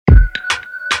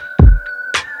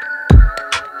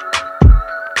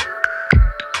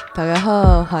大家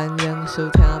好，欢迎收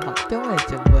听目中的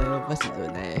情话，我是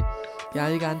润的。今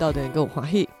日间到底有欢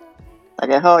喜？大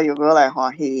家好，又过来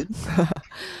欢喜。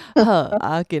好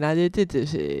啊，今仔日这就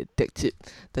是特辑，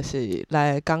就是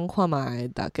来讲看卖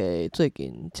大家最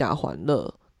近真欢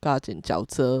乐，甲真焦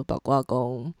躁，包括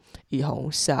讲预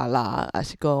防下啦，还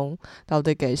是讲到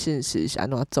底假信息是安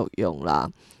怎作用啦，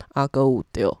啊，搁有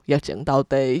着疫情到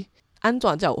底安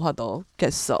怎才有法度结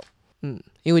束？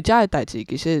因为遮个代志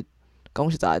其实讲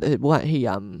实在，就是武汉肺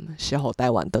炎是互台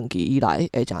湾长期以来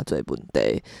会真侪问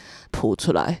题浮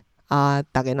出来，啊，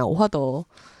大家若有法度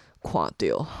看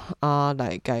着啊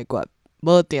来解决，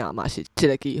无定嘛是一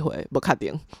个机会，无确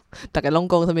定。大家拢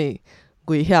讲啥物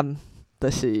危险，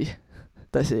就是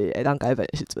会当改变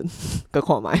的时阵，搁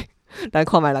看卖，咱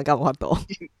看卖咱敢有法度。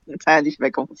唔知影你是要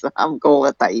讲啥，毋过我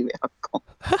台语袂晓讲。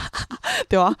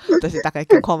对啊，就是大家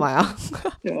去看卖啊。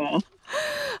对啊。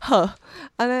好，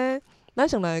安尼。咱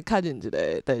先来确认一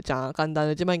个，就是真简单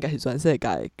的，即摆应该是全世界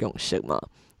的共识嘛。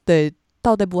就是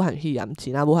到底武汉肺炎，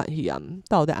真武汉肺炎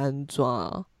到底安怎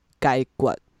解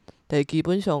决？就是基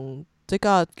本上，这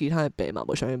甲其他的病嘛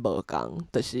无啥物无共，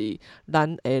就是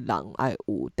咱的人爱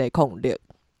有抵抗力，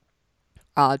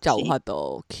啊，才有法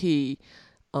度去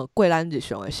过咱日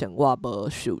常的生活，无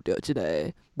受着即个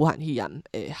武汉肺炎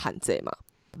的限制嘛。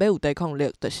要有抵抗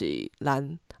力，就是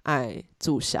咱爱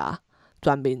注射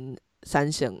全面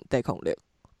产生抵抗力。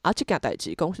啊，即件代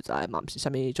志讲实在嘛，毋是啥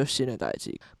物足新的代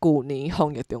志。旧年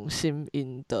防疫中心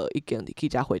因就已经伫记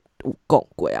者会有讲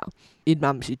过啊，因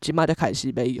嘛毋是即摆才开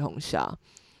始买预防针，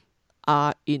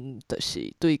啊，因就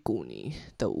是对旧年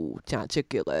就有诚积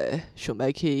极的想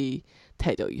要去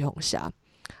摕着预防针。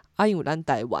啊，因为咱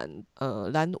台湾，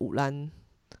咱有咱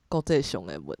国际上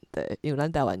的问题，因为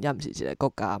咱台湾也毋是一个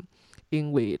国家，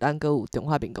因为咱阁有中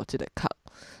华民国即个壳，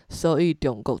所以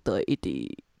中国就会一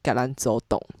直甲咱阻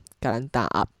挡，甲咱打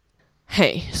压，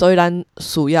嘿，所以咱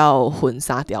需要分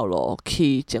三条路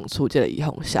去争取即个预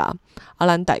防针。啊，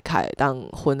咱大概当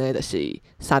分的就是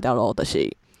三条路，就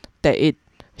是第一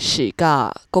是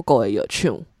甲各个的药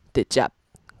厂直接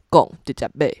讲、直接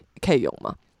买启用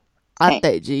嘛。啊，第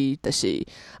二就是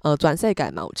全世界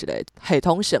嘛有一个系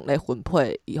统性咧分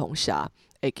配预防针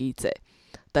的机制，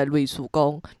就类似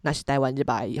讲，若是台湾即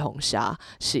摆的预防针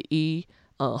是以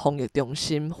防疫中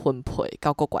心分配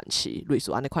到各县市，类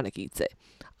似安尼款的机制。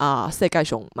啊，世界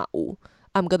上嘛有，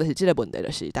啊，毋过就是即个问题，就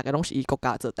是大家拢是以国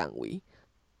家做单位，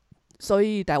所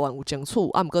以台湾有争取，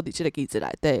啊，毋过伫即个机制内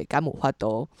底，敢有法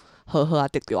度好好啊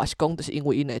得着，还是讲，就是因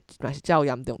为因的嘛是较有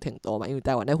严重程度嘛，因为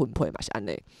台湾咧分配嘛是安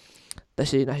尼，就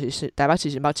是若是台北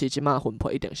市、新北市即马分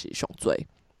配一定是上侪。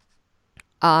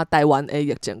啊，台湾的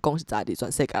疫情讲实在，伫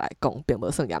全世界来讲，并无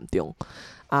算严重。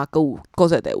啊，佫有国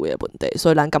际地位的问题，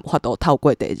所以咱敢有法度透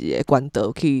过第二个管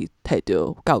道去摕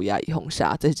到高压预防针，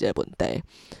这是一个问题。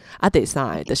啊，第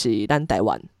三个就是咱台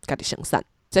湾家己生产，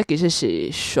这其实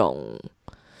是上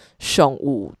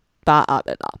有把握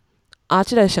的啦。啊，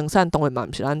即个生产当然嘛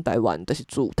毋是咱台湾，就是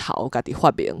自头家己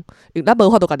发明，因为咱无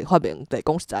法度家己发明，就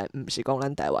讲实在，毋是讲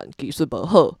咱台湾技术无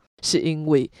好，是因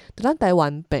为咱台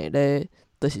湾病咧，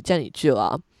就是遮尔少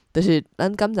啊。就是咱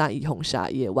敢知预防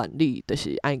针伊的原理，就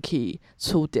是爱去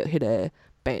处着迄个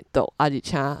病毒，啊，而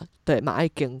且对嘛爱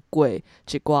经过一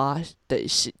寡的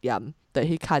实验，对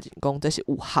去确认讲这是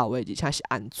有效的，而且是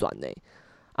安全的。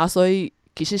啊，所以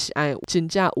其实是爱真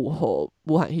正有互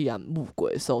武汉肺炎误过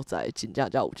的所在，真正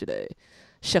才有一个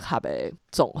适合的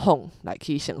状况来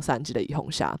去生产即个预防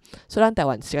针。所以咱台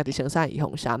湾是家己生产预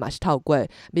防针嘛，是透过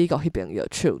美国迄边药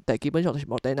厂，但基本上就是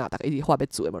莫德纳，大家一直发要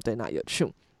做的莫德纳药厂。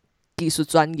技术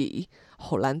转移，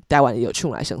互咱台湾药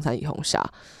厂来生产预防针，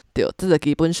对，这个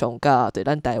基本上甲对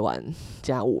咱台湾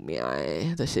真有名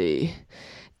的，就是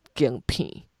晶片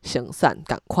生产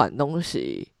共款，拢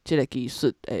是即个技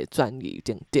术的转移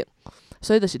等等。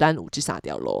所以就是咱有即三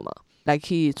条路嘛，来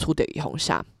去处理预防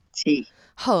针。是。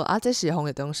好啊，这是防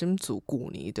疫中心自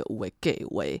旧年就有的计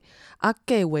划，啊，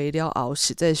计划了后，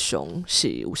实际上是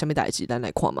有啥物代志，咱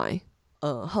来看卖。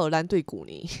好，咱对旧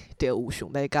年就有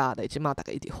想要甲，即马大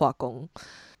家一直发讲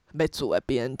要做的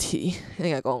BNT， 应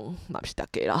该讲嘛毋是大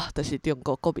家啦，就是中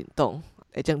国国民党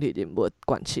的政治人物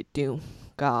县市长，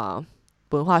甲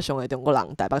文化上的中国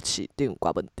人台北市长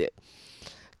郭文哲，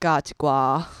甲一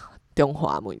寡中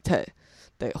华媒体，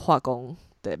就发讲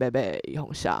就要买预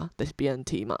防针，就是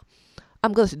BNT 嘛。啊，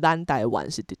毋过是咱台湾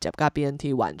是直接甲 BNT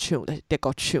原厂，就是德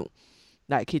国厂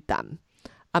来去谈。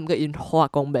啊，毋过因话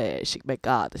讲卖是要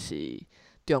甲就是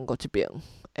中国即边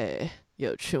诶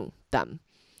药厂谈。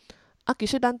啊，其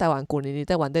实咱台湾旧年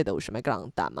在原底就有想要甲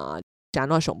人谈啊，诚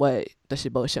怎上尾就是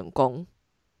无成功，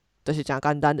就是诚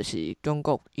简单，就是中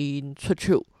国因出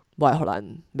手无爱互咱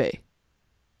买。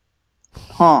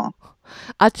吼，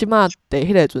即马伫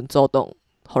迄个阵主动，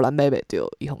互咱买袂着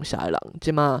预防针的人，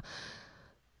即马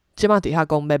伫遐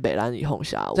讲要买咱预防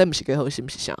针，这毋是几好心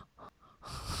是啥？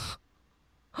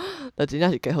就真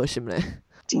正是几好心咧。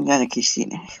真正是去死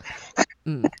呢。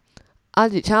而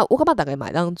且我感觉大家嘛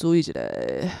会当注意一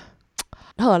个，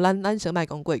好，咱先莫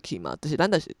讲过去嘛，就是咱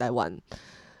就是台湾。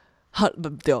不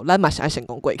对，咱嘛是爱先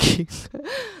讲过去。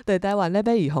对，台湾咧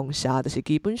买预防针，就是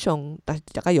基本上，但是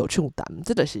大家有唱谈，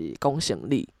这就是公信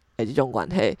力的即种关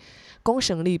系。公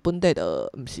信力本地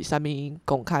就毋是啥物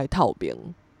公开透明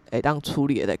会当处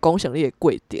理的，公信力的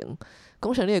过程，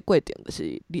公信力的过程就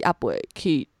是你还袂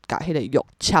去甲迄个药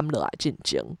签落来进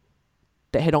前，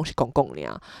迄拢是公共尔，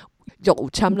药有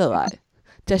签落来，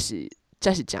这是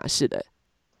正式的。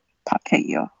拍起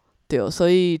药。对，所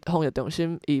以防疫中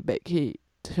心伊袂去。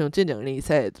像进前年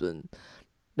说的阵，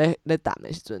咧谈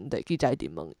的时阵，第记者一直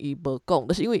问伊无讲，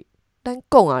就是因为咱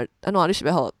讲啊，安怎你是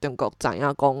要互中国知影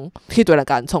讲，迄堆人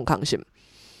甲咱创空心？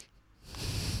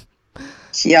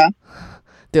是啊。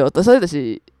对，所以就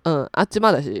是即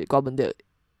摆就是国文着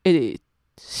一直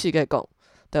世界讲，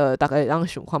大家会当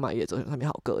想看嘛，伊会做成啥物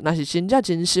效果？若是真正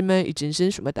真心的，伊真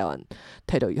心想要台湾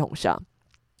摕到预防针，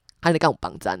安尼敢有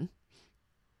帮咱？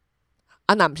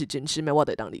若毋是真心的，我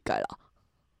就会当理解啦。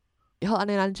以后安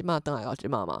尼，咱即马转来到即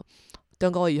马嘛，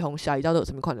中国预防针伊到底有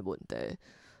啥物款的问题？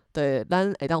对，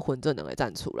咱会当分做两个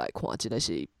战处来看，一个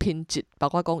是品质，包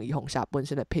括讲预防针本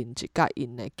身的品质，甲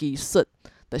因的技术，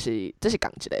就是这是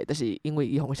共一个，就是因为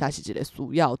预防针是一个需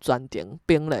要专程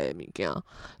冰的物件，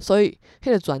所以迄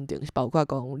个专程是包括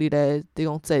讲你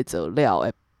讲制造料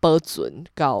的保存，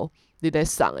到你咧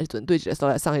送的时阵，对一个所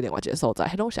在送去另外一个所在，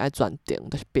迄拢是爱专程，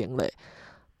就是冰的，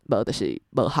无就是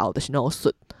无效，就是脑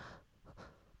损。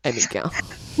物件，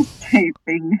退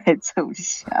兵的创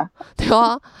啥？对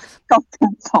啊，到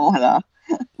底错啦。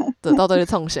就到底咧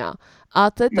创啥？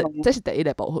这是第一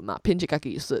个部分嘛，品质甲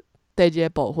技术。第二个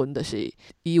部分就是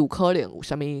伊有可能有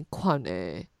啥物款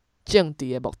的政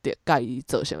治的目的，甲伊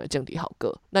造成的政治效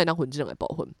果，咱会当分即两个部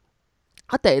分。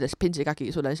第二就是品质甲技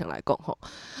术，咱先来讲吼。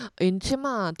因即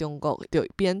马中国对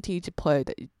BNT 即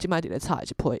批，即摆伫咧炒的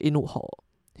即批，因有互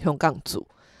香港做。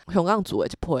香港做的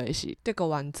一批是德国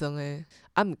原装的，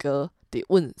毋过伫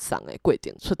运送的过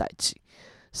程出代志，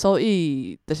所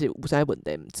以就是有啥问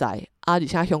题毋知。而且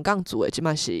香港做的即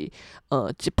摆是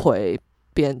即批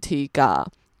BNT 甲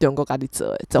中国家己做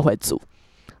的做伙做。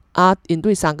因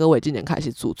对3个月今年开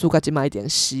始做到即摆已经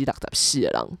64个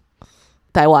人。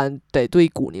台湾对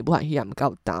旧年武汉肺炎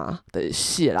到呾，就是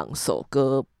死个人数，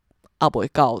搁也袂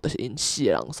到，就是因死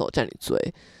个人数遮尔多。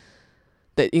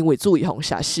对，因为注意防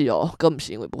下死哦，佮毋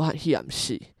是因为武汉肺炎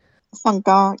死。放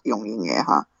假用用的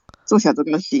哈，做啥做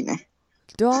到死呢？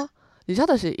对啊，而且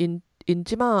就是因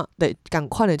即马咧共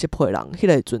款的即批人，迄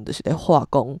个阵就是咧话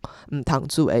讲毋通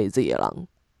做 AZ 的人。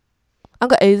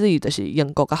个 AZ 就是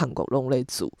英国甲韩国拢咧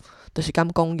做，就是敢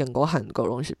讲英国、韩国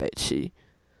拢是白痴。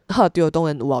好，对，当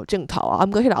然有后镜头啊，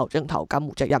毋过迄个后镜头敢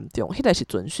有遮严重？迄个是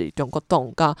阵是中国党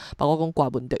甲包括讲郭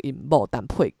文德因某陈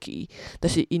佩琪，就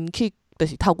是因去。就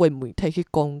是透过媒体去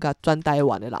讲，甲全台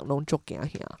湾的人拢足惊吓，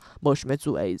无想要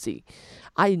做 AZ。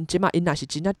因即马因若是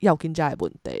真正要紧遮的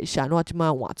问题，是安怎即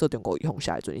马换做中国预防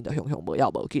针的阵，因就向无要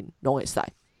无紧，拢会使。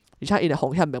而且因的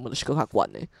风险明明就是更较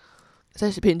悬的，这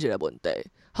是品质的问题。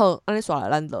好，安尼刷来，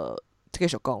咱就继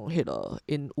续讲迄个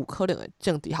因有可能的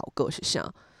政治效果是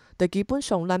啥？就基本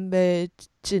上咱要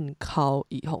进口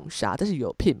预防针，这是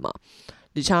药品嘛，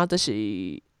而且这是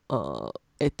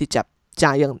会直接。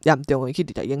真严重的去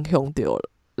直接影响到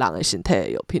人的身体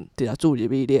的药品，直接注入去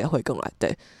你的血管内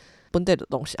底。本地就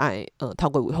拢是爱透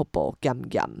过卫福部检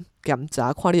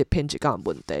查，看你的品质敢有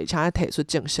问题，而且爱提出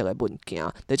正式的文件。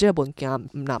但即个文件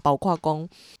毋若包括讲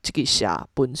即个社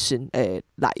本身的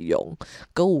内容，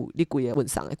佮有你规个运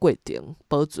送的过程、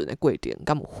保存的过程，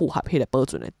敢有符合迄个保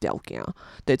存的条件。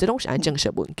对，这拢是爱正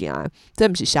式文件的，这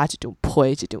毋是写一张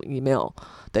批、一张 email，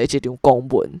 对，一张公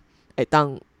文会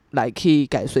当。来去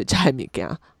解说遮个物件，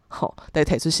来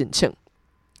提出申请，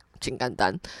真简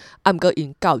单。毋过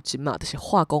因到即嘛，就是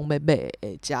化工要买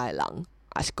的遮个人，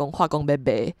也是讲化工要买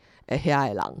的遐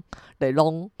个人，来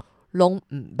拢毋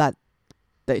捌，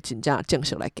来真正正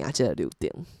式来行即个流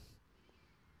程。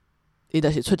伊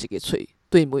就是出一个喙，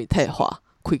对媒体话，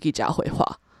开记者会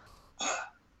话。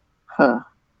好。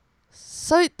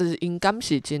所以就是因敢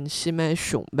是真心的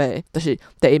想要，就是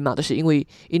第一嘛，就是因为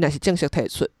因若是正式提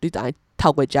出，你就爱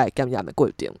透过遮个检验的过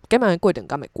程，检验的过程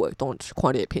敢会过，当然就是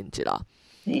看你的品质啦。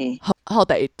好，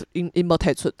第一因无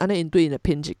提出，安尼因对因的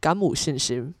品质敢有信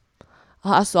心。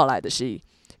刷来就是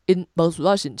因无需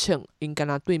要申请，因敢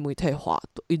若对媒体化，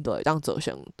因就会当造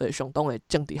成对相当的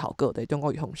政治效果，对中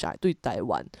国预防针对台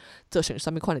湾造成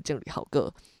啥物款的政治效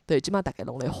果，就是即马大家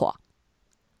拢咧画，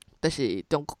就是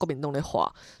中国国民党咧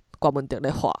画，郭文哲咧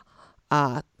画，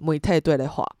媒体对咧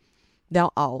画，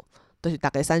了后就是大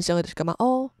家产生的就是感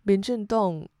觉民进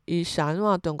党伊是安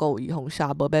怎中国有预防车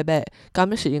无要买，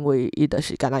敢是因为伊就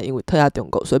是干那因为讨厌中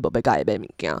国，所以无要甲伊买物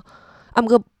件。毋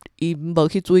过伊无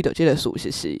去注意到即个事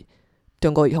实是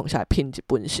中国预防车的品质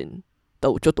本身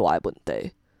都有足大的问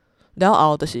题。了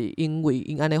后就是因为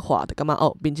因安尼画，就感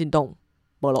觉民进党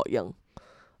无路用，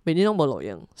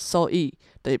所以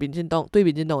就是对民进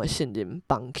党的信任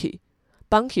放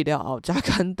弃了后，才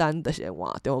简单就是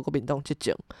换中国国民党执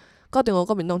政。到中国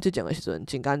国民党执政的时阵，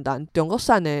真简单，中国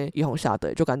产的预防车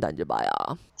就足简单入来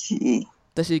啊。是，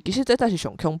就是其实这才是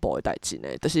上恐怖的代志呢，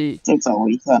就是这怎么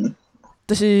回事？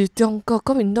就是中国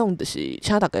国民党就是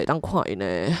请大家当看因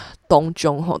的当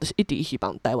中吼，就是一直希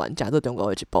望台湾加做中国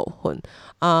的一部分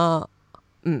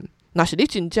若是你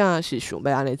真正是想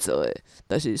要安尼做的，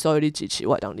就是所以你支持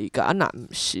我会当理解。若毋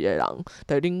是的人，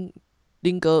就是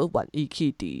恁阁愿意去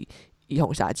伫预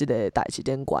防车即个代志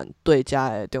顶悬对遮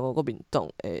的中国国民党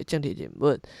的政治人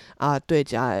物对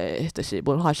遮的就是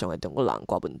文化上的中国人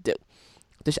郭文哲，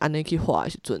就是安尼去画的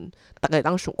时阵，大家会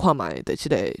当想看觅的即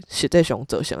个实际上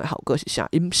造成的效果是啥？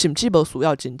因甚至无需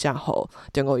要真正互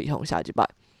中国预防车入来，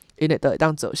因会会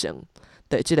当造成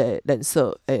对即个连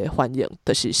锁的反应，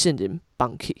就是信任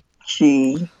放弃。是，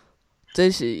这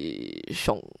是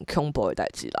上恐怖的代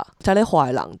志啦。遮咧画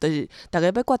的人，就是大家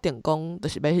要决定讲，就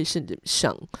是要去信任谁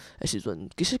的时阵，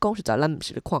其实讲实在，咱毋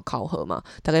是咧看口号嘛。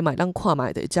大家嘛会当看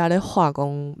觅的，遮咧画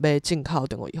讲要进口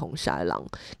中国预防车的人，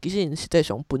其实因实际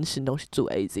上本身拢是做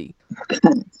AZ，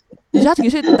 而且其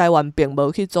实台湾并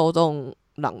无去主动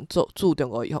人做中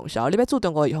国预防车。你要做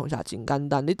中国预防车真简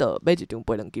单，你着买一张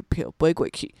飞轮机票飞过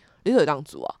去，你就会当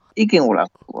做啊。已经有人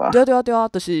做啊。对，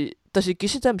就是其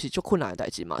实这毋是足困难的代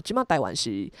志嘛。即马台湾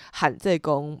是限制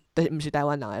讲，就是毋是台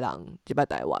湾人的人入来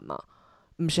台湾嘛，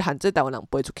毋是限制台湾人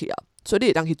飞出去啊，所以你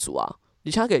会当去做啊，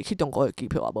而且个去中国的机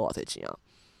票也无偌济钱啊。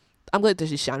毋过就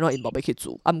是啥怎因无要去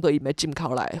做，毋过因要进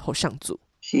口来互相做，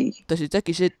是，就是这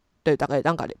其实对大家会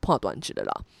当家己判断一下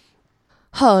啦。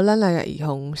好，咱来个预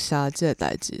防车即个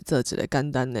代志做一个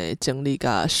简单的整理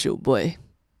甲收尾。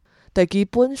但基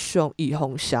本上预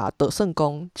防车就算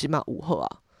讲即马有好啊，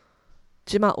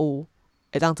即马有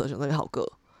会当造成啥物效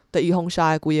果？但预防车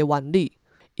的规个原理，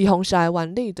就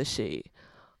是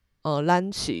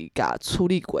咱是甲处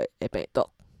理过的病毒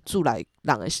注来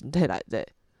人的身体内底，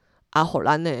互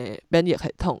咱的免疫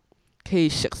系统去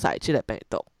熟悉即个病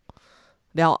毒，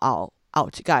了后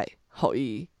一届，互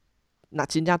伊若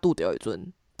真正拄着的时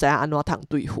阵，知影安怎通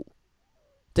对付，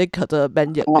这叫做免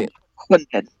疫力。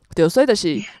对，所以就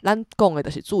是咱讲的，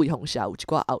就是注意防下有一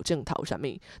寡后症头啥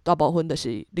物，大部分就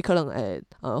是你可能会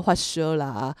发烧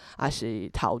啦，还是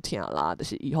头痛啦，就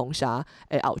是预防下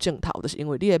的后症头，就是因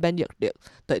为你的免疫力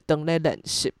对当咧练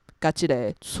习，甲即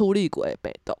个处理过的病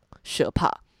毒相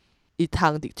拍，伊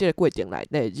通伫即个过程内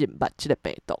底认捌即个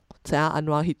病毒，知影安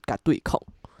怎去甲对抗，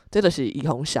这就是预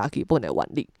防下基本的原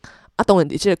理。当然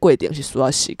伫即个过程是需要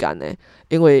时间的，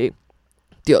因为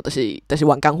对，就是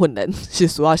员工训练是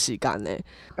需要时间的。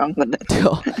对，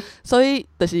所以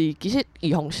就是其实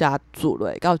预防车做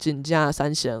落到真正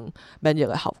产生免疫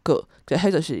的效果，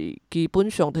迄就是基本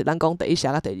上就是咱讲第一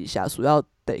车甲第二车需要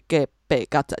第隔8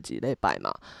到12礼拜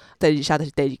嘛。第二车就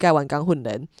是第二届员工训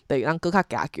练，就是咱搁较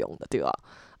加强的对啊。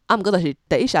毋过就是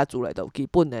第一车做落就基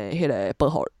本的迄个保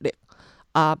护力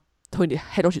所以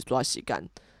迄拢是需要时间。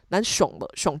咱上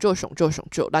少，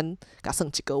咱甲算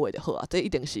1个月就好啊。这一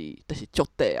定是就是足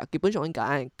短啊，基本上应该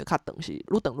爱较长是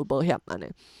愈长愈保险安尼。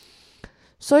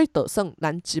所以就算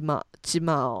咱即马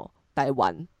台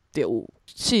湾就有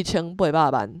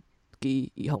4800万支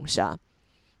预防车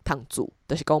通做，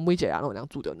就是讲每一个人拢会当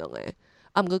做着2个。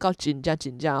毋过到真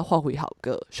正发挥效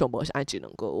果，上无是爱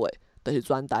1-2个月，就是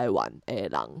全台湾的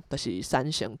人就是产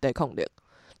生抵抗力。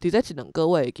伫这1-2个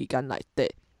月的期间内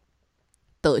底，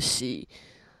就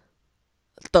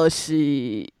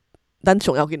是咱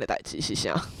上要紧的代志是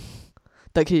啥？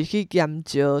就是去减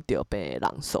少着病的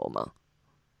人数嘛。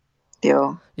对。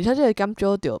而且即个减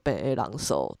少着病的人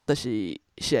数，就是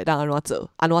会当安怎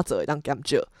做会当减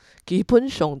少？基本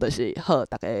上就是好，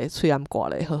大家喙暗挂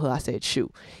咧，好好洗手，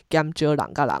减少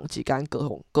人甲人之间高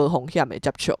风险的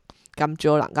接触，减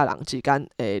少人甲人之间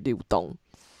的流动。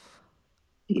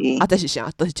这是啥？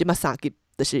就是即马3级，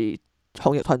就是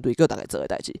防疫团队叫大家做的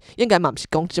代志，应该嘛毋是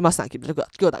讲即马3级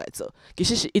叫大家做，其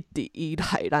实是一直以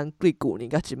来咱对旧年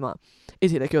甲即马一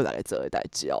直咧叫大家做的代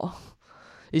志哦。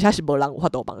而且是无人有法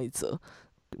度帮你做，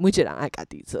每一个人爱家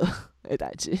己做的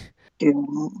代志。对。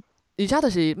而且就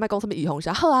是莫讲啥物预防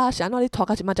车，好啊，是安怎你拖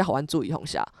到即马才互阮做预防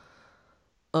车？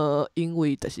因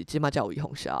为就是即马才有预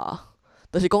防车，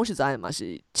就是讲实在嘛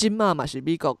是，即马嘛是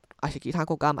美国还是其他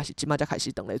国家嘛是即马才开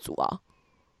始转咧做啊。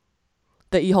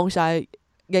对预防下的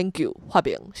研究发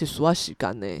明是需要时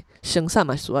间的，生产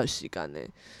嘛是需要时间的。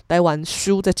台湾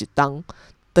首这一档，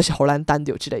就是互咱等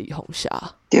着即个预防下。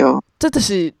对，这就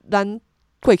是咱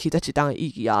过去这一档的意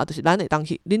义啊，就是咱会当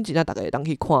去，恁真正逐个会当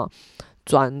去看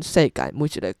全世界每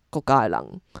一个国家的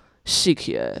人死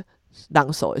去的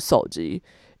人数的数字，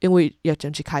因为疫情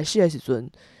一开始的时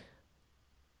阵，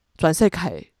全世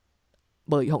界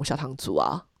无预防下通做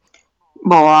啊。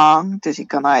无啊，就是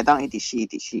敢若会当一直死，一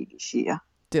直死，一直死啊。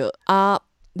对啊，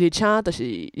而且就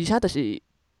是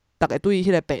大家对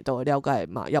迄个病毒的了解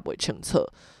嘛也袂清楚，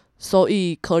所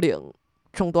以可能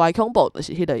上大的恐怖就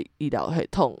是迄个医疗系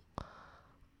统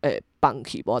会放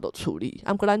弃无法度处理。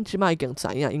啊，毋过咱即摆已经知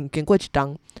影，因为经过一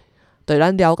冬，对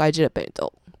咱了解即个病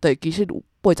毒，对其实有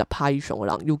80%以上的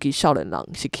人，尤其少年人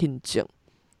是轻症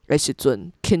的时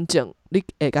阵，轻症你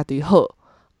会家己好，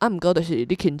啊，毋过就是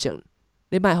你轻症。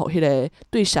你莫互迄个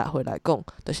对社会来讲，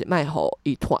就是莫互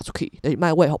伊传出去，就是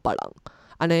莫喂互别人，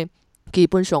安尼基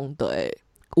本上就会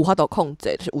有法度控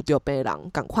制，就是有着病的人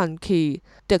共款去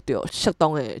得到适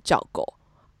当的照顾，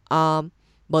啊，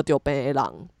无着病的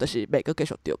人就是袂阁继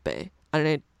续着病，安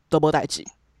尼都无代志，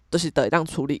就是会当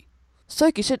处理。所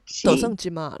以其实就算即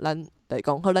马咱就是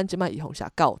讲好，咱即马预防社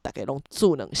狗，逐个拢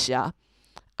注两下，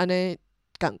安尼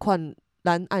共款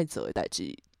咱爱做的代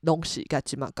志，拢是甲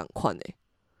即马共款的。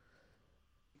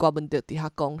歌文就伫遐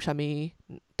讲啥物，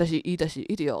就是伊就是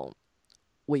一直用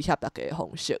威胁大家的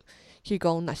方式去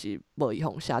讲，若是无预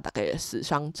防下，大家会死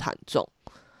伤惨重。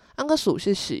啊，个事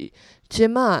实是，即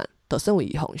马就算有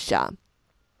预防下，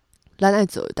咱爱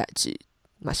做的代志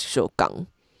嘛是相共，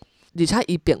而且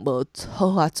伊并无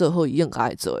好好做好伊应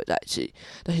该做的代志。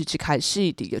就是一开始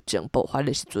伫疫情爆发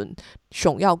的时阵，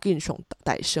上要紧、上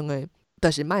大声的，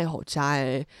就是莫互遮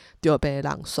的着病的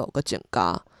人数搁增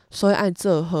加，所以爱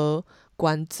做好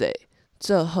管制，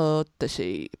做好就是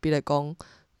比如讲，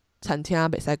餐厅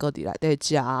袂使搁伫内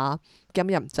底食，检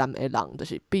验站的人就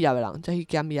是必要的人才去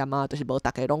检验啊，就是无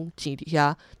逐个拢挤伫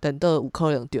遐，等到有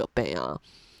可能着病啊。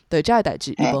对遮个代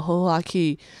志，伊无好好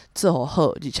去做好，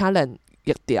而且连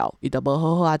疫调伊都无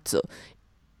好好做，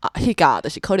啊，迄家就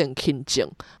是可能轻症，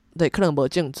对，可能无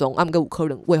症状，啊，毋过有可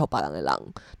能喂互别人的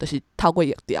人，就是透过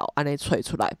疫调安尼找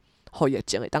出来，互疫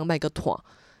情会当莫搁拖。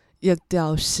疫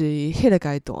调是迄个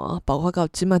阶段，包括到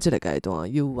即马即个阶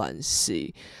段，犹原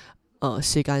是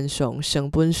时间上、成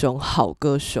本上、效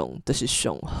果上，就是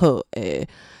上好的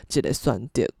一个选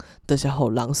择，就是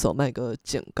互人数莫搁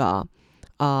增加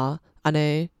啊，安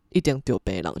尼一定着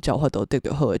病人才有法度得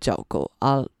到好的照顾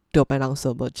啊，着病人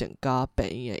数无增加，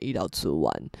病院的医疗资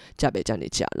源才袂遮尔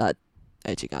吃力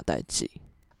的一件代志。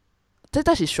这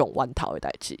才是上源头的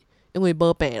代志，因为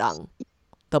无病人，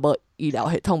就无医疗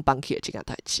系统放弃的即件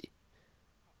代志。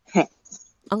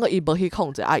啊，个伊无去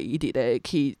控制，啊，伊一直咧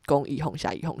去讲预防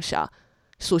下，预防下。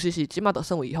事实是，即马就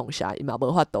算有预防下，伊嘛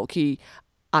无法度去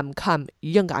暗砍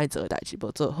伊应该爱做的代志，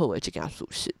无做好的即件事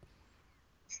实。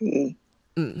是。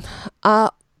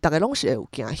啊，逐个拢是会有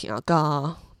惊吓，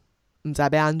甲毋知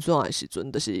要安怎的时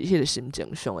阵，就是迄个心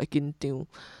情上的紧张。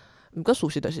毋过事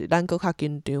实就是，咱搁较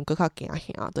紧张，搁较惊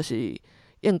吓，就是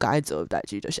应该爱做的代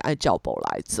志，就是爱照步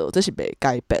来做，这是袂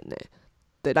改变的。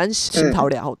对，咱心头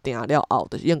了后定了后，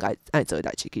就是应该爱做的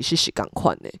代志，其实是共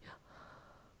款的。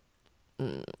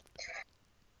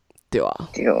对啊。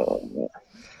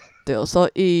对，所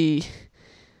以，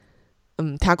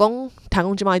听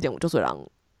讲即摆一定有足侪人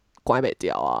关袂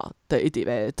掉啊，对，一直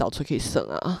要走出去耍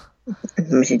啊。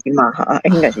毋是即马哈，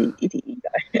应该是一直以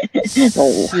来。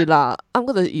是啦，啊，毋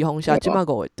过就是预防下，即摆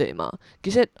5月底嘛。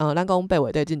其实咱讲8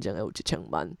月底进前有1000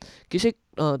万，其实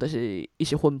就是伊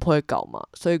是分配到嘛，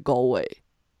所以5月、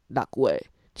6月、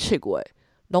7月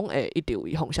拢会一直有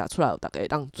预防下出来，有逐个会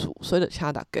当做，所以就请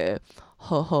大家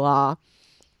好好啊，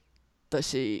就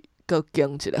是搁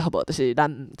经一下好无？就是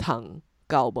咱毋通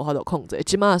到无法度控制。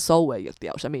即马所有的疫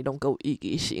调，啥物拢搁有意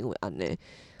义，是因为安尼，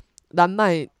咱莫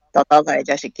斗来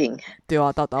才是紧。对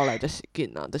啊，斗来才是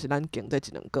紧啊！就是咱经这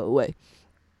1-2个月，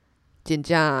真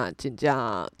正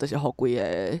就是互规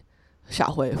个社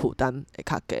会负担会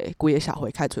较低，规个社会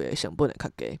开出的成本会较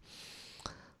低。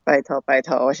拜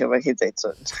托，我想要去坐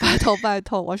船。拜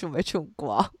托，我想要唱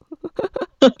歌。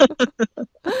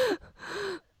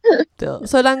对，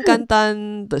所以咱简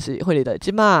单就是会的，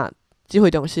即马指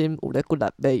挥中心有咧骨力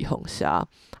要预防下，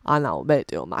啊，若有要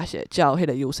着嘛是照迄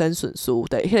个优先顺序，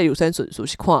对，迄个优先顺序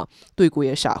是看对规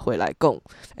个社会来讲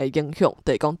会影响，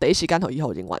就是讲第一时间互医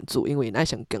护人员做，因为咱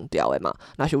先强调的嘛，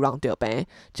若是有人着病，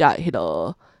才会迄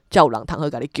落才有人通好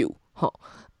甲你救，吼，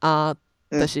啊，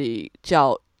就是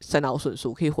照先后顺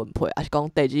序去分配，还是讲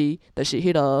第二，就是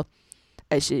迄落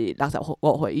会是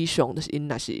65岁以上，就是因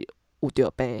若是有着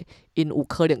病，因有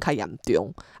可能较严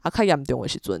重，较严重的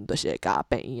时阵，就是会甲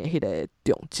病院的迄个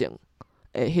重症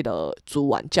的迄个资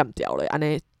源占掉咧，安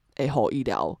尼会互医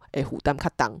疗会负担较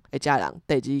重，会遮人。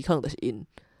第二可能就是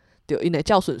因的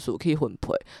照顺序去分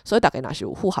配，所以大家若是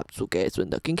有符合资格的时阵，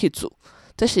就紧去做，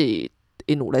这是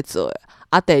因有咧做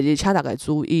的。第二，请大家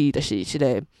注意，就是即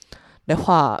个咧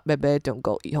发要买中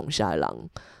国预防下的人，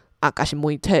甲是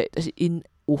媒体，就是因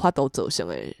有法度造成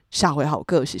的社会效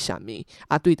果是啥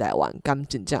物？对台湾敢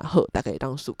真正好，大家会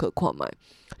当思考看觅。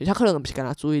而且可能毋是干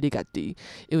那注意你家己，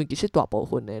因为其实大部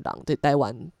分的人伫台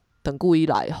湾长久以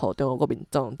来，中国民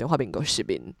众、中华民国市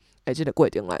民的即个过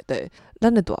程内底，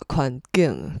咱的大环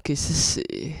境其实是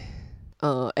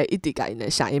会一直甲因的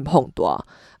声音放大。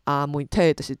媒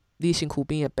体就是你身躯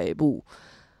边的爸母。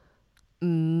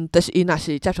就是伊若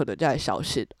是接触到遮个消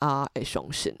息会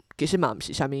相信，其实嘛毋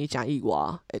是啥物诚意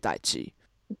外的代志。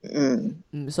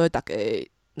所以大家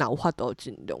若有法度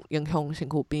尽量影响身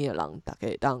躯边的人，大家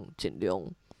会当尽量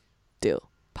对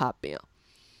拍拼。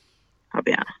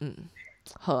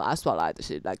好，煞来就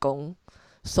是来讲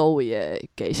所谓的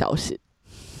假消息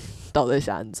到底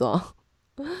是安怎？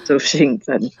自信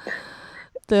真。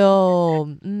对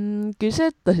其实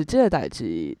就是即个代志，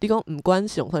你讲毋管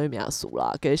是用啥物名词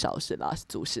啦，假消息啦，是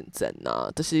自信真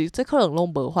啦，就是这可能拢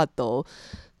无法度，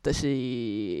就是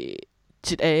一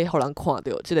个互人看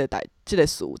到即个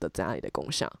事，就知影伊咧讲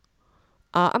啥。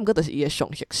毋过就是伊的上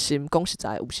核心，讲实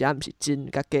在，有时啊毋是真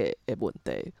甲假的问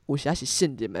题，有时啊是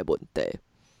信任的问题。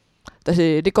但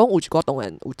是你讲有一寡当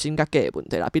然有真甲假的问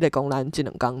题啦，比如讲咱即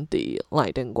2工伫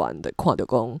LINE顶悬就看到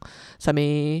讲啥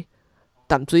物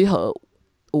淡水河。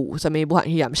有啥物武汉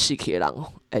肺炎死去的人，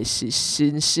会是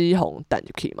新死互弹入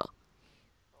去嘛？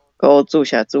我注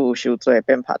射注伤多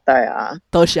变拍带啊！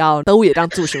倒是倒位会当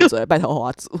注伤多，拜托互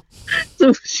我注。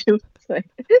注伤多，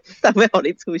啥物互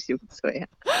你注伤多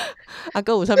啊？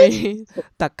佮有啥物？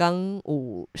逐工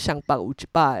有上北有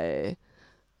100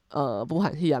个武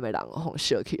汉肺炎的人互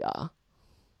烧去啊！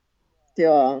对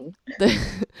啊，对，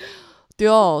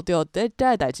这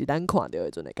个代志咱看到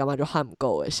的阵，感觉就喊毋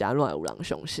过的，是安怎有人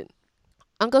相信？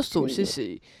个事实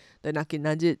是，若今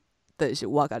仔日，就是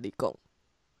我甲你讲，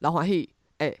老欢喜，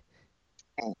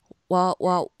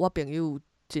我朋友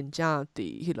真正伫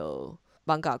迄落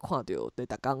网甲看到，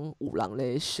逐工有人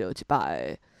咧烧100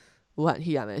个武汉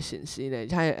肺炎的信息呢，而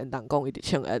且缘人讲伊伫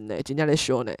庆恩呢，真正咧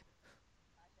烧呢。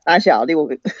小你有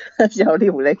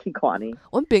咧去看呢？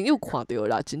阮朋友看到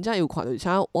啦，真正有看到，而且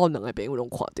我2个朋友拢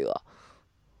看到啊。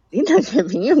你2个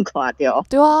朋友看到？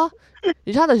对啊，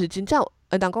而且就是真正。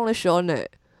人讲咧烧呢，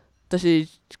就是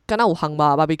敢若有烘肉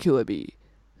BBQ 的味。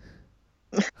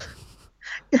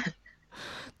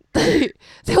但是，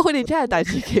即我哋遮个代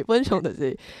志基本上就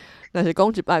是，若是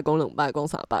讲1摆、讲2摆、讲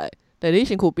3摆，但你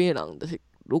身躯边的人就是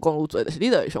愈讲愈多，就是你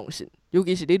就会相信。尤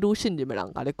其是你愈信任的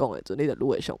人甲你讲的阵，你就愈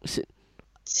会相信。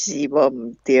是无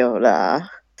毋对啦。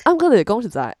毋过就是讲实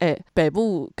在，爸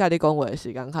母甲你讲话的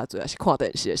时间较多，还是看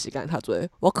电视的时间较多？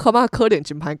我感觉可能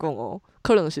真歹讲哦，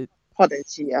可能是。看电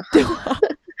视啊，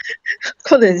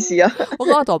看电视啊。我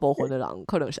感觉大部分的人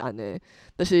可能是安尼，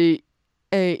就是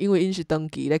因为因是长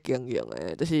期咧经营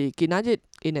的，就是今仔日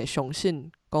因会相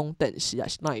信讲电视也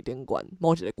是LINE顶悬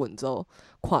某一个群组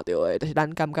看到的，就是咱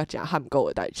感觉诚罕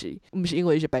过的代志，毋是因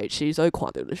为伊是白痴所以看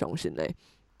到就相信的。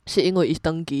是因为伊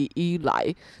长期以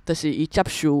来，就是伊接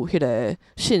收迄个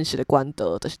信息的管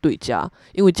道，就是对遮。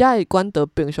因为遮个管道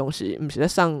平常时毋是咧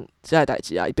送遮个代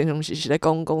志啊，伊平常时是咧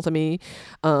讲啥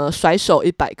物甩手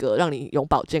100个让你永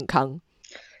葆健康，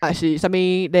还是啥物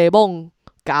内蒙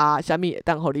加啥物会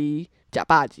当互你食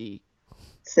饱子。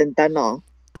圣诞哦。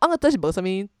这是无啥物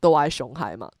大的伤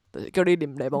害嘛，就是叫你啉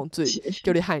内蒙水，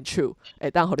叫你害手，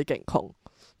会当互你健康。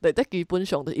对，这基本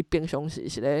上就是伊平常时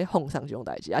是咧奉送即种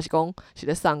代志，还是讲是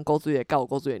咧送古水的狗、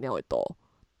古水的猫的图。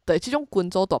对，即种群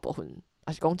组大部分，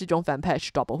还是讲即种 fan page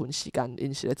大部分时间，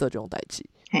因是咧做即种代志。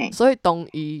所以当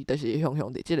伊就是向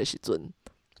伫即个时阵，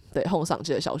对，奉送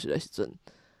即个消息的时阵，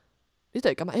你就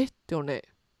会感觉对呢，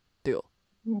对。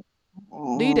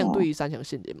你一定对伊产生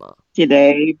信任嘛？一个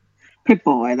撇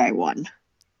步的来源。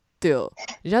对，而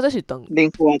且这是长，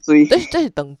这是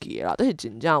长期的啦，这是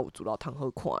真正有资料通好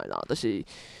看的啦，就是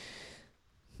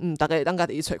大家会当家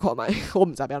己去找看觅，我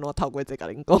毋知要安怎透过这甲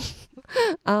恁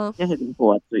讲这是零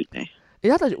波水呢。而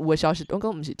且就是有的消息，我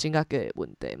讲毋是真甲假的问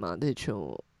题嘛，就是像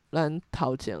咱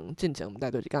头前进前毋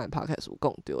知对是敢会拍开始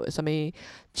讲到的，啥物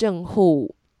政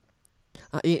府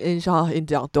因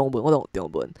只有中文，我懂中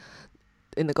文，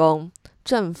因就讲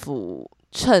政府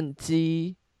趁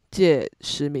机。借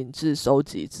实名制收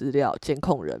集资料，监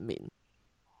控人民。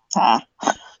啥？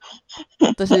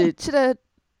就是这个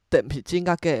定毋是真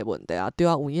甲假的问题啊，对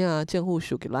啊，有影政府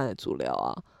收集咱的资料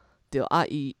啊，对啊，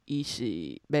伊是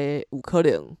要有可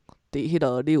能伫迄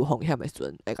落你有风险的时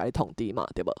阵会甲你通知嘛，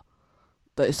对无？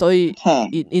对，所以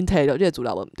因摕着即个资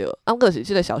料无毋对，啊，毋过是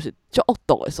即个消息足恶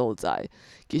毒的所在，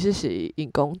其实是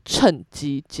因讲趁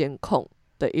机监控，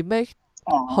对，因要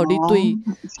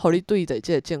互你对着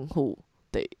即个政府，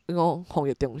对，因讲防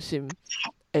疫中心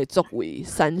会作为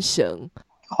三成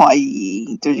怀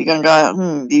疑，就是感觉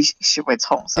你想要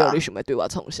创啥？对，你想要对我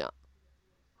创啥？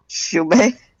想要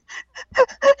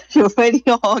想要你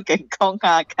好健康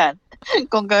下看，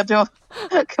讲到就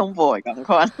恐怖的共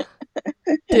款。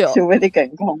对，想要你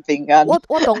健康平安。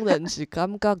我当然是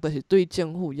感觉，就是对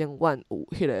政府永远有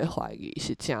迄个怀疑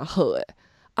是真好诶。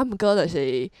啊，毋过就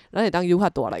是咱会当有法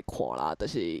度来看啦，就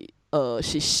是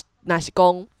是若是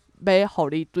讲要互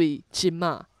你对即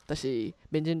马，就是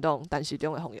民进党陈时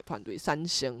中诶防疫团队产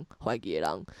生怀疑诶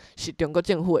人是中国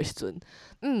政府诶时阵，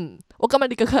我感觉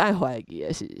你更爱怀疑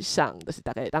诶是啥，就是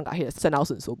大家会当甲迄个肾老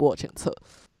损疏摸清楚。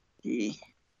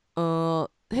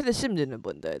迄个信任的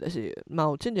问题，就是嘛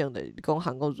有进前就是讲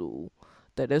韩国瑜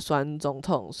伫咧选总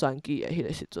统选举的迄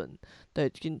个时阵，对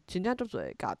真正足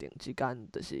侪家庭之间，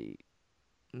就是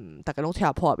大家拢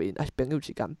拆破面，还是朋友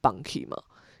之间放弃嘛。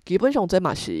基本上这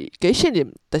嘛是假信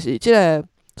任，就是即个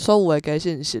所有的假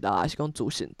信息啦，还是讲自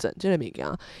信证，即个物件，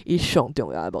伊上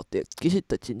重要的目的，其实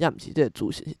就真正毋是即个自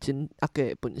信，是真压价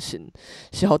的本身，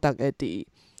是互大家伫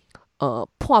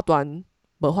判断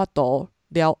无法度。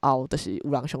了后，就是有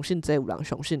人相信这，有人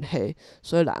相信迄，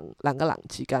所以人甲人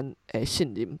之间的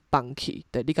信任放弃。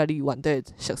对，你甲你原底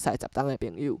熟悉10档的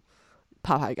朋友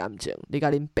拍歹感情，你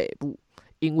甲恁爸母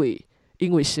因为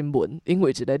新闻，因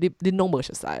为一个恁拢无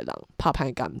熟悉的人拍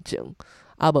歹感情，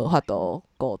啊无法度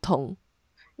沟通。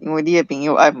因为你的朋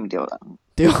友爱毋着人。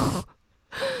对，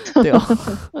对。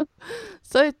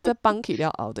所以这放弃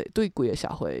了后，对规个社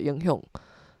会的影响，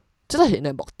这才是因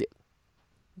的目的。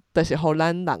就是互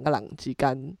咱人甲人之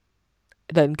间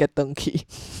连结长去，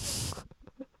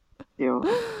对。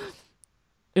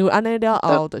因为安尼了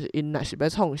后，就是因若是要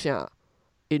创啥，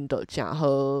因就诚好，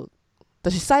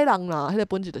就是使人啦，迄个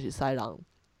本质就是使人。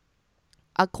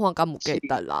啊，看敢有价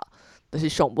值啦，就是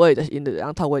上尾就是因就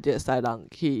会透过即个使人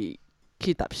去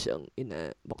达成因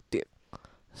的目的，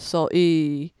所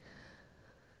以，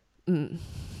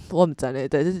我毋知呢，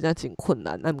对，这真正真困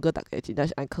难。毋过大家真正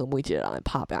是爱靠每一个人来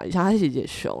拍拼，而且迄是日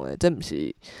常诶，这毋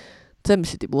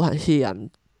是伫武汉肺炎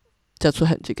才出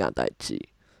现即件代志，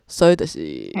所以就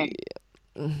是，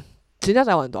真正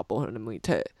台湾大部分的媒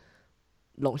体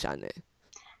拢是安尼。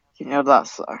真正垃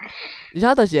圾。而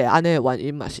且就是安尼诶原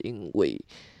因嘛，是因为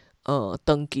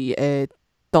长期诶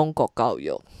党国教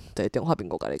育，对中华民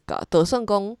国甲你教，就算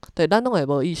讲，对咱拢会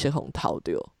无意识互偷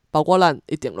着，包括咱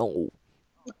一定拢有。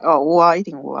有啊，一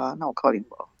定有啊，哪有可能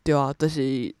无？对啊，就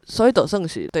是所以就算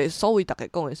是对所谓大家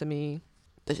讲的啥物，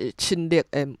就是亲历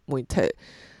的媒体，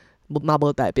嘛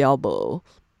无代表无，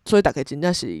所以大家真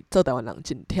正是做台湾人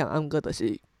真忝，啊，毋过就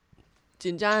是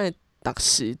真正的逐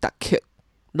时逐刻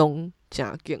拢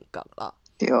真警觉啦。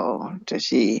对，就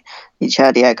是而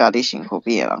且你爱甲你身躯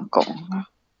边的人讲。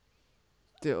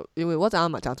对，因为我知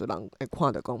影嘛，诚侪人会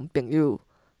看着讲朋友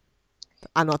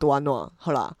安怎拄安怎，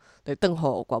好啦。来转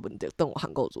互郭文德，转互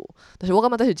韩国瑜，但是我感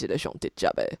觉这是一个上直接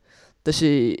的，就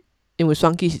是因为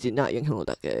选举是真正会影响到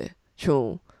大家，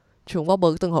像我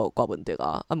无转互郭文德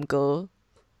啊，毋过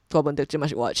郭文德即嘛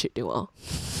是我的市长啊，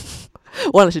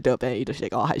我若是得病，伊就是会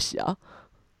甲我害死啊。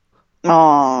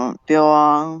对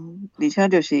啊，而且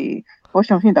就是我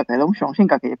相信大家拢相信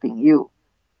家己的朋友，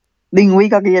认为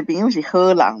家己的朋友是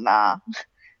好人啦，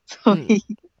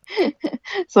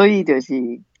所以就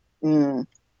是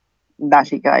若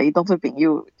是甲伊当做朋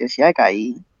友，就是爱甲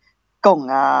伊讲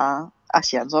啊，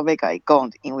是安怎要甲伊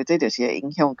讲？因为这就是会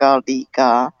影响到你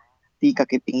家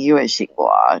己朋友的生活，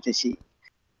就是。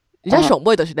而且上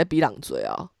尾就是咧比人多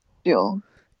啊。对。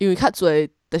因为较侪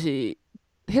就是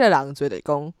迄个人多，就是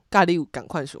讲甲你有共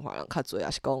款想法人较侪，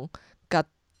也是讲甲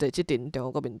即阵中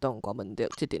国国民党郭文德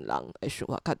即阵人的想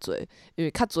法较侪，因为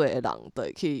较侪的人就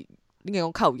会去。应该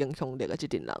讲较有影响力的即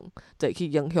阵人，就会去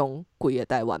影响规个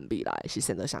台湾未来是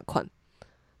变做啥款。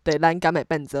对，咱敢会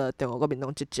变做中国国民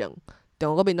党执政，中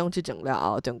国国民党执政了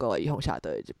后，中国的影响下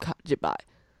就会入来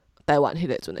台湾迄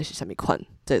个阵的是啥物款？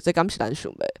这敢是咱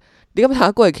想的？你敢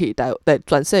知过去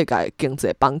全世界经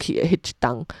济放弃的迄一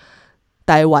档，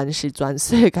台湾是全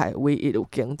世界唯一有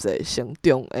经济成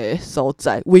长的所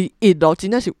在，唯一咯，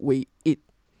真正是唯一。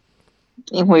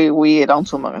因为唯一会当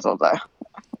出门的所在。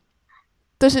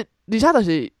就是而且就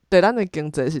是对咱的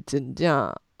经济是真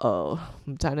正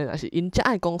毋知呢，若是因遮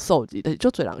爱讲数字，但是足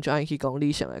侪人就爱去讲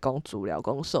理性的讲资料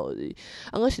讲数字，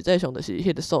啊，实际上就是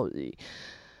迄个数字，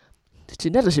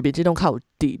真正就是比即种较有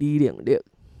地理能力，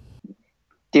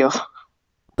对，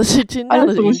就是真正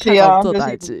就是因较会做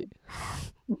代志。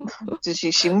就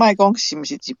是先莫讲是毋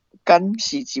是一工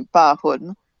是100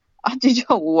分，即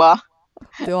种有啊，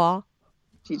对啊，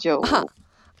即种有。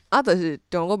就是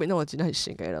中国民众真正是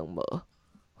生个人无。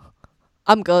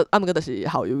毋过，就是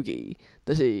校友谊，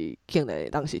就是竟然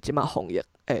当时即马防疫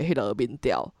诶，迄个民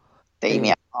调第一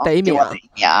名，第一名，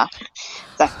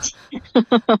赞。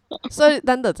所以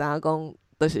咱就知影讲，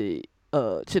就是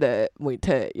即个媒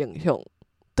体影响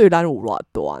对咱有偌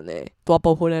大呢？大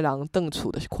部分的人转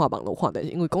厝就是看网络看电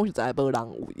视，因为讲实在无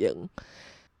人有闲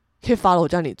去 follow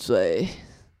遮尔侪，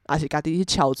也是家己去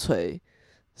敲揣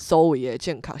所谓的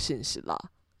正确信息啦。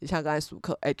而且敢若思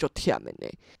考足忝的呢。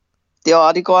对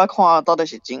啊，你搁爱看到底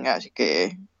是真诶还是假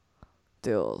的？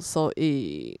对，所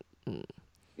以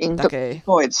因大家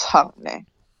都会唱呢。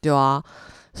对啊，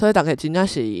所以大家真正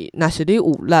是，若是你有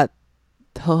力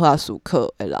好好思考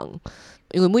的人，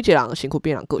因为每一个人身躯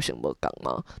边人个性无共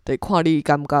嘛，得看你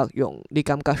感觉用你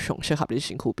感觉上适合你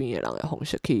身躯边的人的方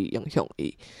式去影响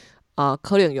伊。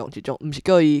可能用一种，毋是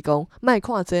叫伊讲莫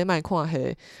看这莫看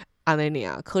迄安尼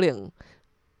尔，可能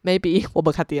maybe 我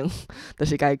无确定，就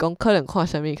是甲伊讲，可能看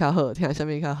啥物较好，听啥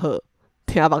物较好，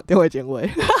听梦中的情话。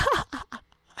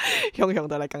雄雄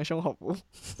的来工商服务，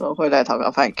都会来头壳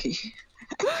歹去。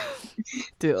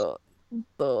对，就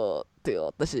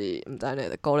是毋知呢，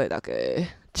就鼓励大家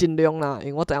尽量啦，因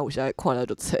为我知影有时看了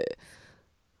就册，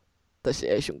就是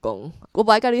会想讲，我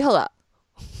无爱甲你好啊。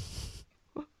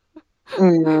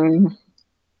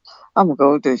毋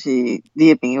过就是你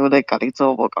诶朋友咧甲你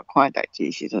做无共款诶代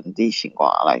志时阵，你生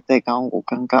活内底敢有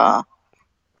感觉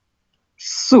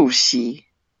舒适？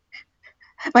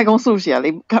莫讲舒适啊，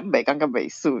你敢袂感觉袂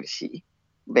舒适？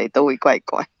袂倒位怪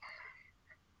怪？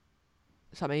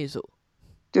啥物意思？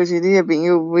就是你诶朋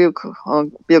友，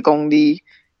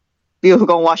比如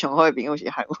讲我上好诶朋友是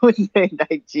韩文诶代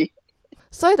志。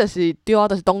所以就是对啊，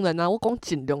就是当然啊，我讲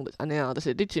尽量就是安尼啊，就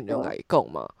是你尽量甲伊讲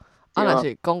嘛。若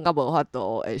是讲甲无法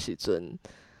度诶时阵，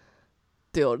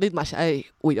对，你嘛是爱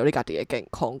为着你家己诶健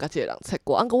康，甲即个人切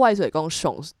割。过我意思是讲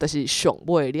就是上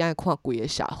尾，你爱看规个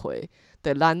社会，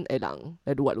对咱诶人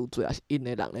会愈来愈侪，还是因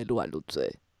诶人会愈来愈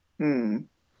侪。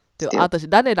对，就是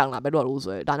咱诶人若要愈来愈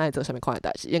侪，咱爱做啥物款诶代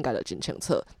志，应该就真清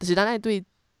楚。就是咱爱对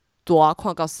大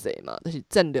看到细嘛，就是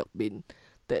战略面。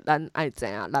对，咱爱知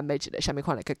影，咱要一个啥物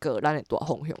款诶结果，咱诶大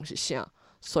方向是啥，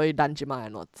所以咱即摆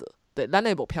安怎做？对，咱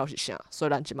诶目标是啥，所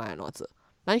以咱即摆安怎做？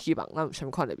咱希望咱有啥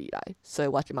物款诶未来，所以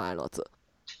我即摆安怎做？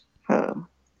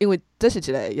因为这是一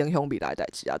个影响未来诶代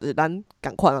志啊，就是咱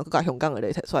共款啊，佮甲香港诶例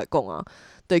摕出来讲啊，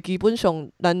对，基本上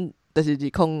咱就是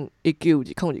2019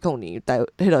年，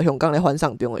迄个香港咧反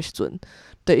送中诶时阵，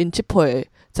对因即批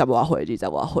10外岁、20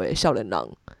外岁诶少年人，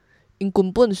因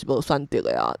根本是无选择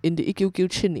诶啊！因伫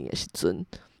1997年诶时阵，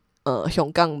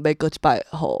香港要过一摆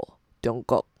互中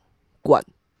国管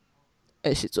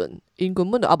诶时阵，因根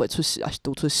本就还袂出事，还是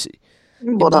拄出事，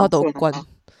因无法度管。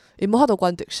因无法度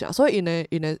管得啥，所以因诶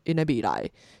未来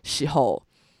是互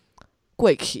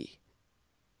过去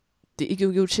伫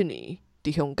1997年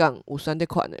伫香港有选择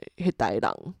权诶迄代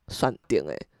人选定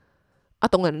诶。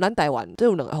当然，咱台湾这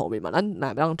有两个方面嘛，咱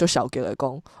若要做消极诶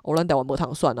讲，咱台湾无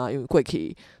通选啊，因为过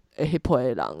去诶迄批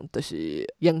诶人就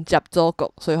是迎接祖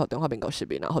国，所以互中华民国市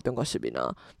民啊，互中国市民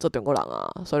啊，做中国人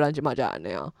啊，所以咱即摆才安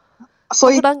尼啊。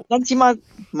所以咱即摆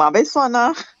嘛要选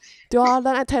啊。对啊，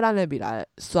咱爱替咱诶未来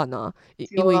选啊，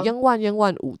因为永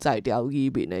远有在调移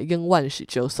民诶，永远是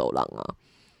少数人啊。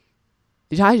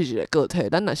而且还是一个个体，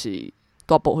咱若是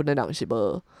大部分诶人是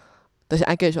无，就是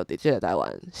爱继续伫即个台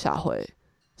湾社会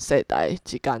世代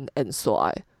之间演耍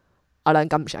诶。咱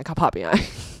敢毋是爱较拍拼诶？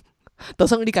就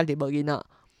算你家己无囡仔，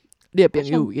你诶朋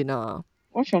友有囡仔啊。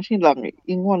我相信人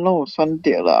永远拢有选择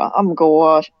啦，毋过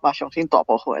我嘛相信大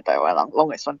部分诶台湾人拢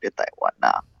会选择台湾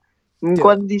啦。毋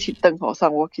管你是转互啥，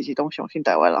我其实拢相信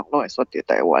台湾人拢会选择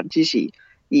台湾，只是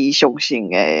伊相信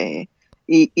诶，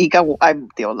伊敢有爱毋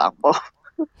着人无？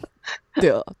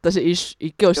对，就是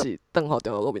伊就是转互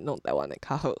中国国民党台湾诶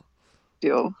较好。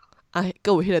对。佮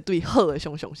有迄个对好诶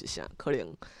想象是啥？可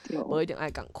能无一定爱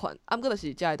共款。毋过就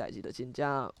是遮个代志，就真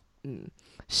正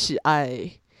是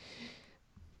爱，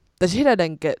就是迄个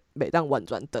连接袂当完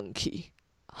全断去。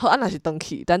好，若是断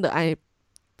去，咱就爱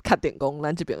确定讲，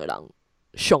咱即边诶人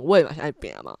上尾嘛是爱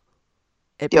拼嘛，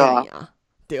会拼赢。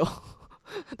对，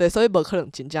对，所以无可能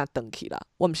真正断去啦。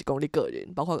我毋是讲你个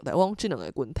人，包括台湾即两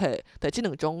个群体，但即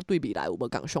两种对未来有无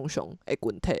共想象诶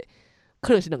群体，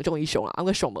可能是两种以上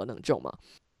啦，上无两种嘛。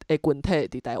诶，群体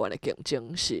伫台湾诶竞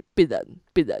争是必然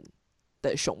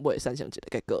在上尾产生一个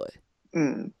结果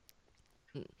诶。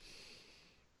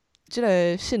即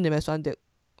个信任诶选择，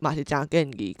嘛是诚建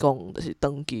议讲，就是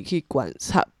长期去观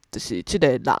察，就是即个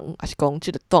人，还是讲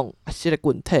即个党，还是即个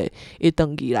群体，伊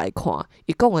长期来看，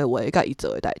伊讲诶话甲伊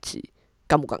做诶代志，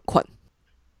敢有共款？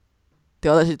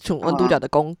对，就是像阮拄则着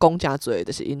讲诚侪，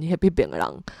就是因迄边诶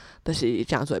人，就是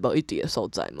诚侪无一致诶所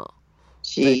在嘛。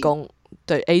就是讲，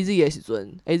对 AZ 诶时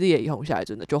阵，AZ 诶预防下诶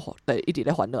时阵，就对一直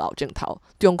咧烦恼后镜头。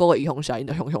中国诶预防下，因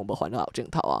就向无烦恼后镜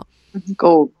头啊。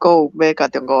有要甲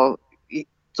中国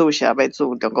注射要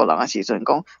注中国人诶时阵，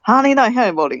讲哈你哪会遐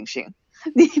尔无灵性？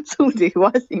你注伫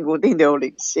我身躯顶就有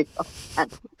灵性哦。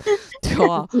对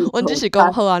啊，阮只是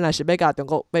讲好啊，若是要甲中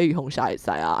国要预防下会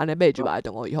使啊，安尼买就来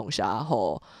中国预防下，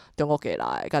互中国过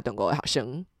来，甲中国诶学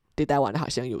生，伫台湾诶学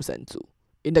生优先做。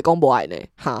因就讲无爱呢，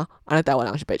哈，安尼台湾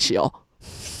人是白痴哦。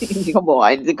你讲无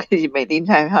爱，你可是每天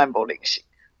遐无灵性，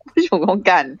我想讲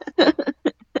干。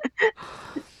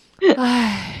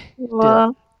唉，对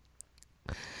啊。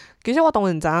其实我当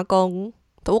然知影讲，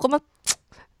我感觉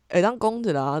会当讲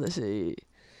一下，就是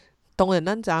当然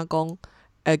咱知影讲，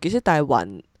其实台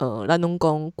湾，咱拢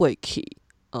讲过去，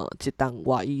一段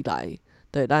外以来，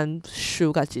对咱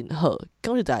守甲真好，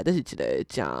讲实在，这是一个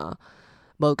诚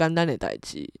无简单诶代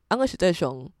志。个实际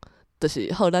上，就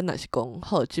是好，咱若是讲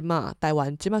好，即马台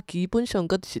湾即马基本上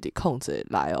佫是伫控制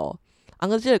内哦。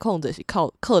个即个控制是靠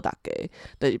大家，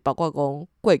就是包括讲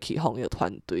过去防疫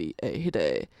团队诶迄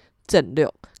个战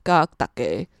略，甲大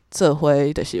家做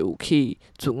伙，就是有去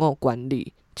自我管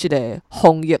理即个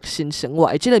防疫新生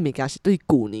活。即个物件是对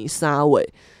旧年3、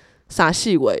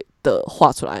4月的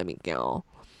画出来诶物件哦。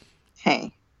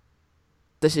嘿，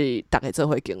就是大家做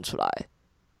伙经出来。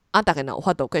大家若有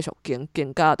法度继续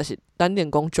经甲，就是咱连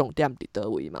讲重点伫倒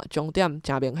位嘛？重点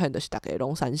诚明显，就是大家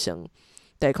拢产生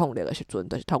抵抗力诶时阵，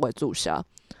就是透过注射。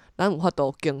咱有法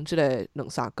度经即个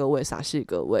2-3个月、3-4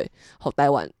个月，互台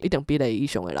湾一定比例以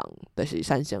上诶人，就是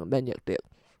产生免疫力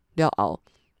了后，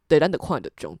对咱着看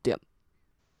着重点。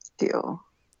对。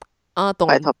当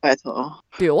然拜托。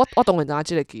对，我当然知影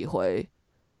即个机会，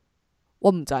我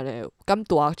毋知呢，敢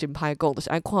大真歹讲，就是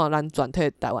爱看咱全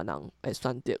体台湾人会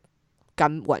选择。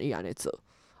敢愿意安尼做，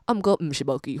毋过毋是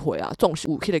无机会啊，总是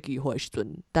有迄个机会时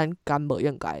阵，咱敢无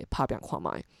应该拍拼看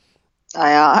卖？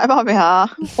哎呀，爱拍拼啊！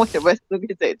我想要输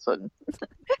去坐船，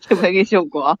想要去唱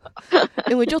歌。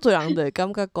因为足侪人就会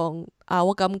感觉讲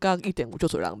我感觉一定有足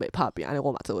侪人袂拍拼，安尼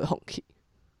我嘛做会放弃。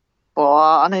无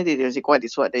啊，安尼你就是怪伫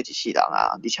厝内底一世人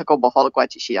啊，而且佫无法度怪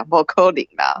一世人，无可能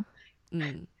啦。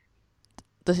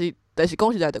就是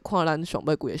讲实在，着看咱上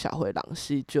尾规个社会人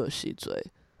死少死侪。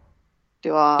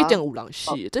对啊，一定有人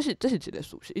死，这是一个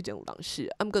事实，一定有人死。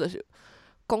毋过就是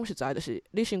讲实在，就是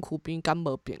你身躯边敢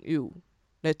无朋友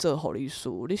咧做护理师，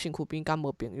你身躯边敢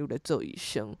无朋友咧做医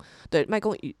生？对，莫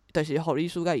讲就是护理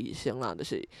师甲医生啦，就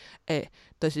是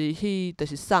就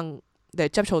是送来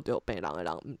接触到病人诶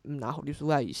人，毋若护理师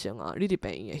甲医生啊，你伫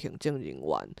病院诶行政人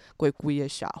员，规个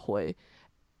社会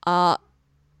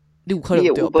你有可能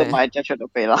着病。你接触到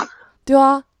病人。对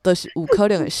啊，就是有可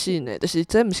能会死呢，就是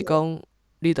这毋是讲。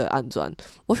你着安全，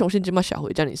我相信即摆社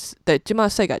会遮尔对，即摆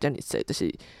世界遮尔细，就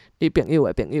是你朋友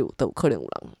诶朋友都有可能有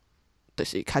人，就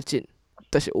是较近，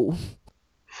就是有。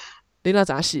你哪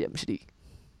知影死诶毋是你？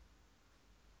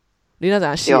你哪知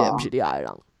影死诶毋是你爱诶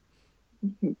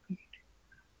人？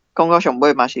讲到上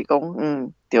尾嘛是讲，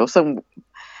着算，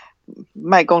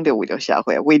莫讲着为着社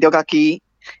会，为着家己，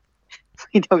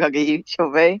想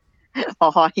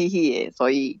要欢喜喜诶，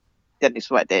所以踮伫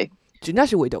厝内底。真正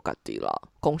是为着家己啦，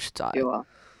讲实在。对啊。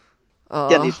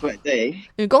踮伫厝内底。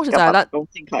因为讲实在，咱讲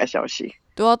正确诶消息。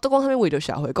对啊，都讲啥物为着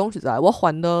社会。讲实在，我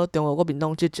烦恼中国国民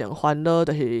党执政，烦恼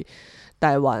就是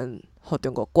台湾互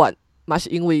中国管，嘛是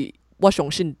因为我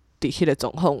相信伫迄个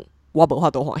状况，我无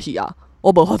法度欢喜啊，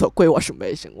我无法度过我想要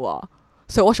诶生活，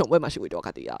所以我上尾嘛是为着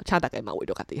家己啊，请大家嘛为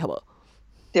着家己，好无？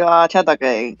对啊，请大家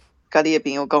甲你诶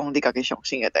朋友讲你家己相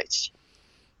信诶代志。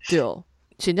对，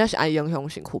真正是爱影响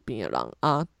身躯边诶人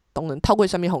啊。当然，透过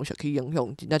啥物方式去影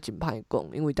响，真正真歹讲，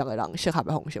因为逐个人适合诶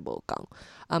方式无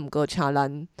共。毋过请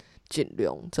咱尽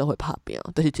量做伙拍拼，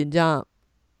就是真正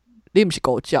你毋是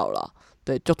孤鸟啦，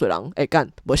对，足侪人会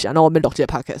干，无是安怎我要录即个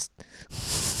podcast。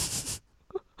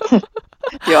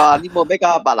对啊，你无要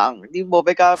甲别人，你无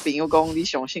要甲朋友讲你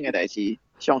相信诶代志，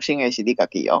相信诶是你家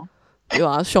己哦。对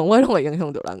啊，上尾拢会影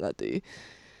响到咱家己。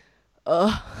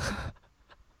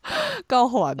够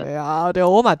烦诶啊！对，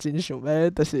我嘛真想要，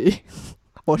就是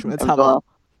无想要插啊。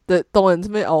对，当然什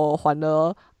物烦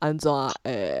恼安怎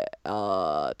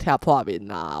贴破面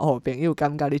啦，互朋友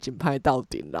感觉你真歹斗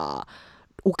阵啦，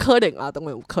有可能啊，当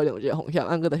然有可能有即个风险，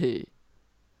毋过就是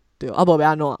对，无要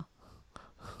安怎？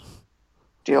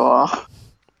对啊。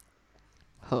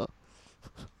好，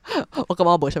我感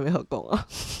觉无啥物好讲啊。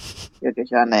对，就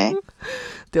是安尼。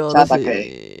对，请大家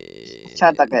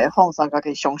请大家放松家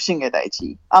己相信的代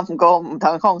志，毋过毋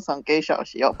通放松假消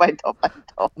息哦，拜托拜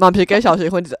托。嘛毋是假消息，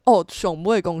反正上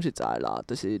尾讲实在啦，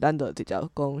就是咱着直接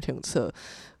讲清楚，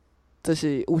就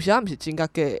是有时仔毋是真甲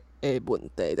假的问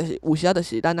题，就是有时仔就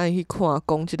是咱爱去看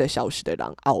讲即个消息的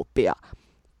人后壁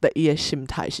的伊的心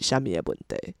态是啥物的问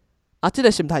题。即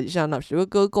个心态是啥？若是要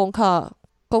搁讲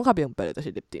较明白的，就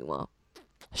是立场啊。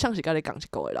像是甲你讲一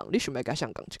个的人，你想要甲谁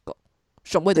讲一个？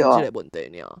上尾就是即个问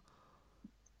题尔。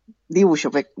你有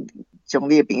想要将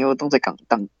你的朋友当做讲一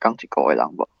个的人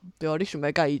无？对啊，你想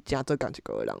要甲伊诚做讲一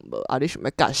个的人无？你想要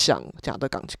甲谁诚做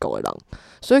讲一个的人？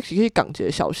所以是去讲一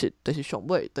个消息，就是上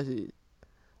尾就是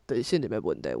信任的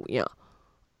问题有影。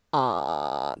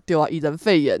对啊，伊人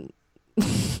肺炎，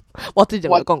我之前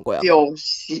有讲过啊。就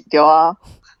是对啊，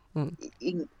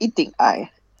一定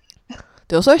爱。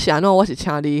对，所以是安怎？我是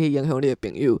请你去影响你的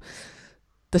朋友，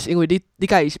就是因为你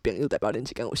甲伊是朋友，代表恁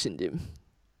之间有信任。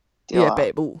你的爸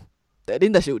母，对，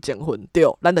恁就是有情分，对，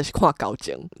咱就是看交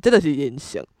情，这就是人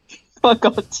性。看交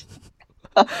情，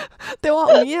对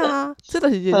啊，有影啊，这就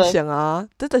是人性啊，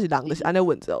这就是人就是安尼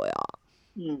运作的啊。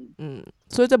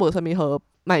所以这无啥物好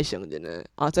卖承认的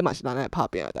这嘛是咱爱拍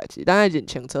拼的代志，咱爱认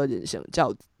清楚人性，才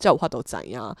有法度知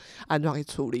影安怎去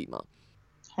处理嘛。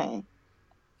嘿，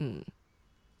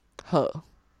好，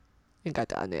应该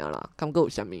就安尼啊啦，敢佫有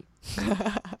啥物？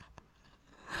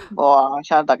无啊，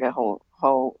请大家互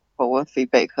阮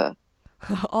feedback。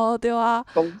对啊，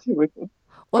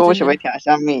我想要听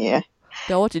啥物的？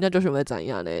对，我真正就想要知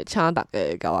影呢，请大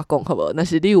家甲我讲好无？若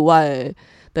是你有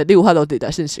你有法度直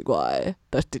接讯息我的，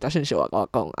就直接讯息我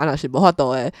讲。若是无法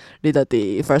度的，你就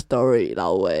伫 First Story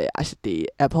留话，还是伫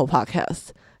Apple Podcast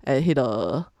迄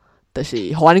落，就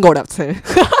是互阮5粒星，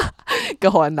佮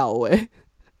互阮留话。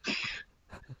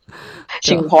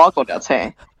先花5粒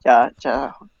星，才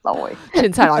留话。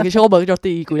凊彩啦，其实我无叫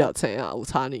第一几粒星啊，有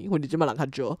差呢，反正即摆人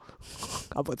较少，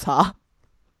无差。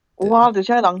有啊，而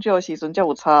且人少的时阵才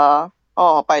有差。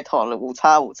拜托了，有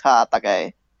差，大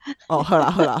概。好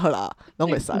啦，拢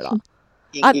袂使啦。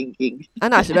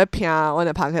若是要拼阮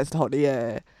的 podcast， 互你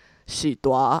的时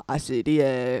代，还是你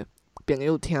的朋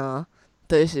友听，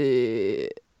就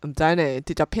是毋知呢，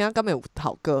直接拼敢会有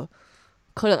效果？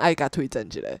可能爱甲推荐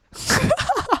一个。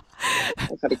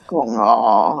我甲你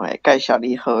讲会介绍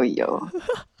你好药。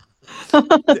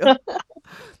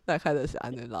大概就是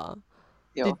安尼啦。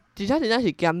而且真正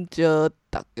是减少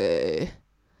大家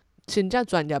真正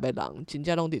专业的人，真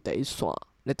正拢伫第一线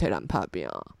咧替咱拍拼。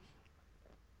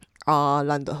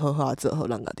咱着好好做好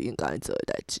咱家己应该做的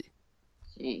代志。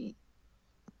是。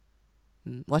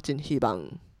我真希望。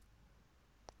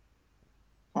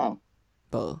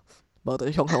无就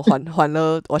是向烦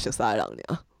恼我熟悉的人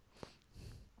尔。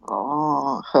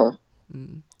好。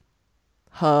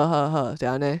好，就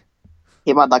安尼。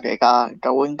希望大家甲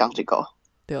阮讲一个。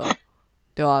对啊，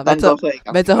要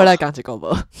做伙来讲一个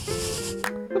无？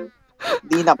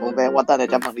你若无要，我等下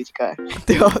再问你一个。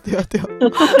对。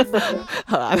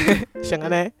好安尼，先安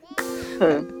尼。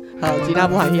好，今仔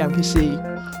武汉肺炎去死。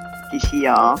去死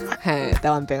哦。嘿，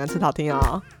台湾平安出头天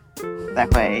哦。再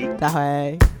会。再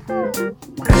会。